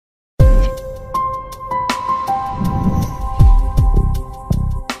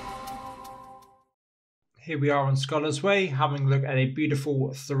Here we are on Scholars Way, having a look at a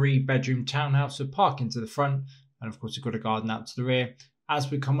beautiful 3-bedroom townhouse with parking to the front, and of course we've got a garden out to the rear. As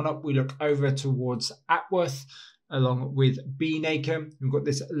we're coming up, we look over towards Atworth, along with Beanacre. We've got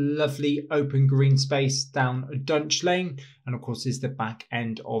this lovely open green space down Dunch Lane, and of course this is the back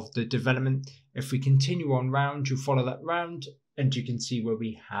end of the development. If we continue on round, you follow that round, and you can see where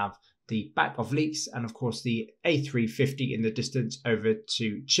we have the back of Leeks and of course the A350 in the distance over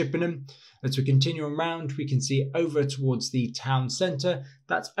to Chippenham. As we continue on round, we can see over towards the town centre.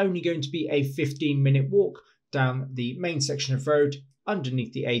 That's only going to be a 15-minute walk down the main section of road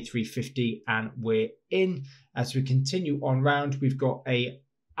underneath the A350, and we're in. As we continue on round, we've got a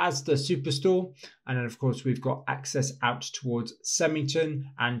Asda Superstore, and then of course we've got access out towards Semmington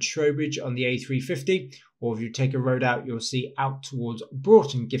and Trowbridge on the A350, or if you take a road out, you'll see out towards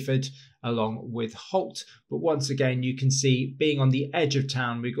Broughton Gifford along with Holt. But once again, you can see being on the edge of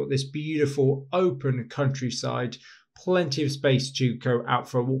town, we've got this beautiful open countryside, plenty of space to go out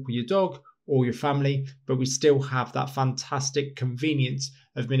for a walk with your dog or your family, but we still have that fantastic convenience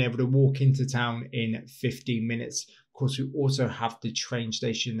of being able to walk into town in 15 minutes. Of course, we also have the train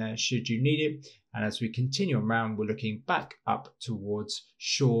station there should you need it. And as we continue around, we're looking back up towards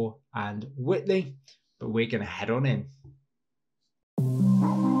Shaw and Whitley, but we're going to head on in.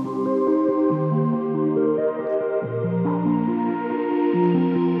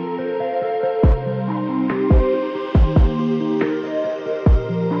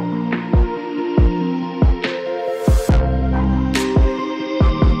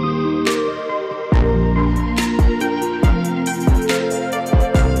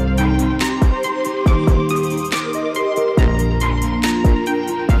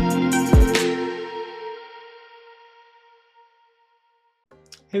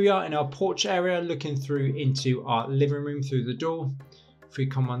 Here we are in our porch area, looking through into our living room through the door. If we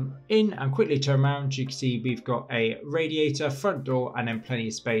come on in and quickly turn around, you can see we've got a radiator, front door, and then plenty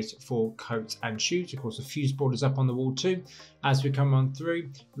of space for coats and shoes. Of course, a fuse board is up on the wall too. As we come on through,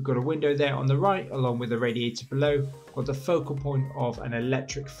 we've got a window there on the right, along with a radiator below. Got the focal point of an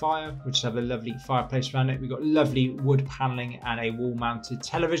electric fire, which has a lovely fireplace around it. We've got lovely wood paneling and a wall-mounted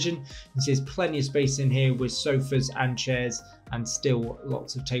television. You can see there's plenty of space in here with sofas and chairs, and still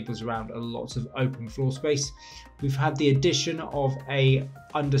lots of tables around and lots of open floor space. We've had the addition of a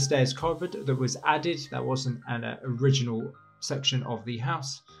understairs cupboard that was added. That wasn't an original section of the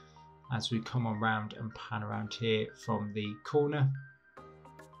house. As we come on round and pan around here from the corner.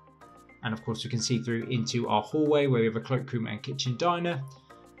 And of course we can see through into our hallway where we have a cloakroom and kitchen diner.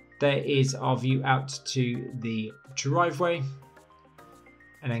 There is our view out to the driveway.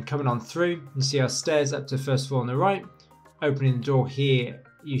 And then coming on through, you see our stairs up to the first floor on the right. Opening the door here,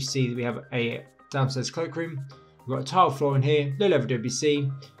 you see that we have a downstairs cloakroom. We've got a tile floor in here, low level WC,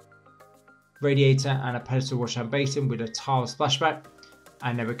 radiator and a pedestal wash hand basin with a tile splashback.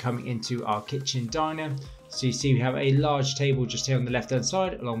 And then we're coming into our kitchen diner. So you see we have a large table just here on the left hand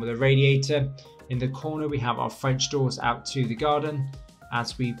side, along with a radiator. In the corner we have our French doors out to the garden.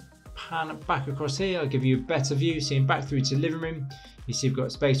 As we pan back across here, I'll give you a better view, seeing back through to the living room. You see we've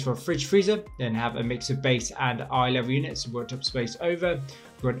got space for a fridge freezer, then have a mix of base and eye level units, worked up space over.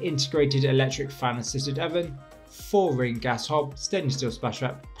 We've got an integrated electric fan assisted oven, 4-ring gas hob, stainless steel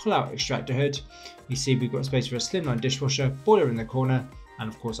splashback, pull out extractor hood. You see we've got space for a slimline dishwasher, boiler in the corner, and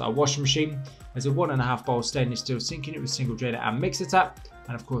of course our washing machine. There's a 1.5 bowl stainless steel sink unit with single drainer and mixer tap,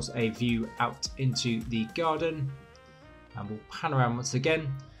 and of course a view out into the garden. And we'll pan around once again.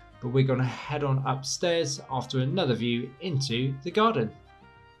 But we're going to head on upstairs after another view into the garden.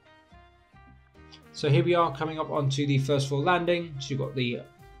 So here we are coming up onto the first floor landing. So you've got the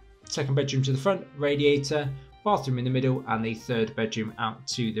second bedroom to the front, radiator, bathroom in the middle, and the third bedroom out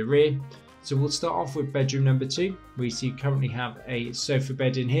to the rear. So we'll start off with bedroom number 2. We see you currently have a sofa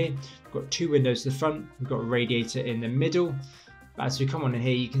bed in here. We've got 2 windows to the front. We've got a radiator in the middle. As we come on in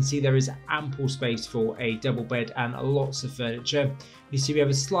here, you can see there is ample space for a double bed and lots of furniture. You see we have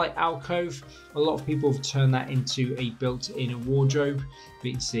a slight alcove. A lot of people have turned that into a built-in wardrobe. But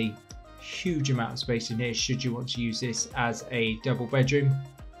you can see huge amount of space in here should you want to use this as a double bedroom.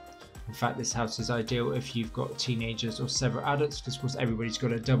 In fact, this house is ideal if you've got teenagers or several adults, because of course everybody's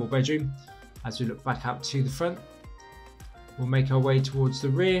got a double bedroom. As we look back out to the front, we'll make our way towards the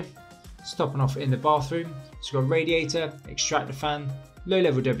rear. Stopping off in the bathroom, so we've got radiator, extractor fan, low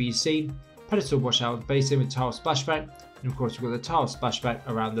level WC, pedestal washout basin with tile splashback, and of course we've got the tile splashback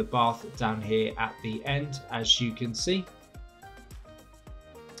around the bath down here at the end, as you can see.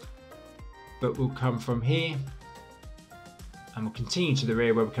 But we'll come from here and we'll continue to the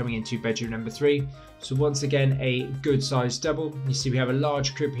rear where we're coming into bedroom number 3. So once again, a good sized double. You see we have a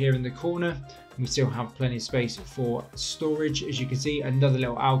large crib here in the corner, We still have plenty of space for storage. As you can see, another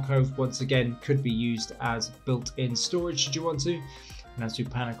little alcove once again could be used as built-in storage should you want to. And as we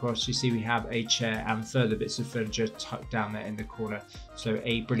pan across, you see we have a chair and further bits of furniture tucked down there in the corner. So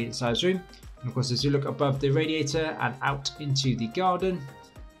a brilliant sized room. And of course, as you look above the radiator and out into the garden,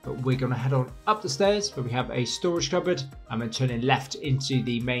 but we're going to head on up the stairs where we have a storage cupboard and then turning left into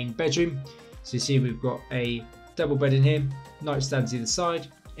the main bedroom. So you see we've got a double bed in here, nightstands either side.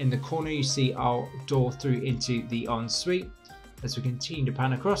 In the corner you see our door through into the ensuite. As we continue to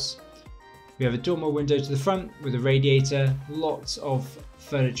pan across, we have a dormer window to the front with a radiator, lots of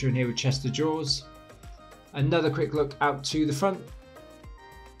furniture in here with chest of drawers. Another quick look out to the front.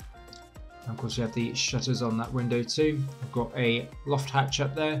 And of course we have the shutters on that window too. We've got a loft hatch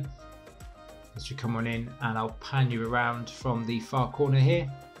up there. As we come on in, and I'll pan you around from the far corner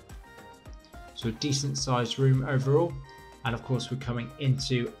here. So a decent sized room overall. And of course we're coming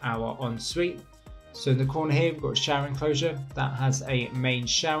into our ensuite. So in the corner here we've got a shower enclosure that has a main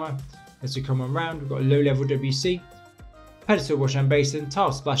shower. As we come around, we've got a low level WC, pedestal wash and basin, tile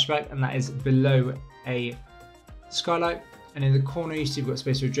splashback, and that is below a skylight. And in the corner you see we've got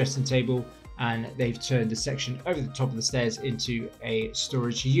space for a dressing table, and they've turned the section over the top of the stairs into a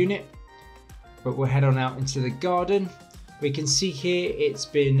storage unit. But we'll head on out into the garden. We can see here it's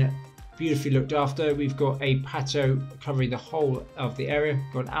been beautifully looked after. We've got a patio covering the whole of the area.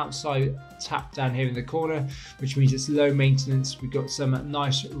 We've got an outside tap down here in the corner, which means it's low maintenance. We've got some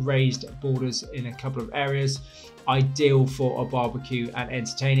nice raised borders in a couple of areas, ideal for a barbecue and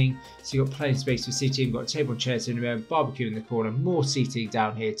entertaining. So you've got plenty of space for seating. We've got table and chairs in there, barbecue in the corner, more seating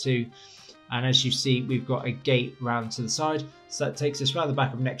down here too. And as you see, we've got a gate round to the side. So that takes us round the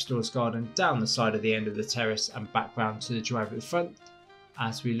back of next door's garden, down the side of the end of the terrace and back round to the driveway at the front.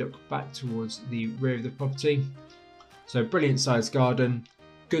 As we look back towards the rear of the property. So brilliant sized garden,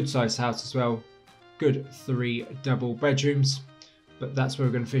 good sized house as well, good 3 double bedrooms. But that's where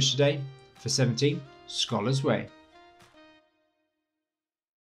we're going to fish today for 17 Scholars Way.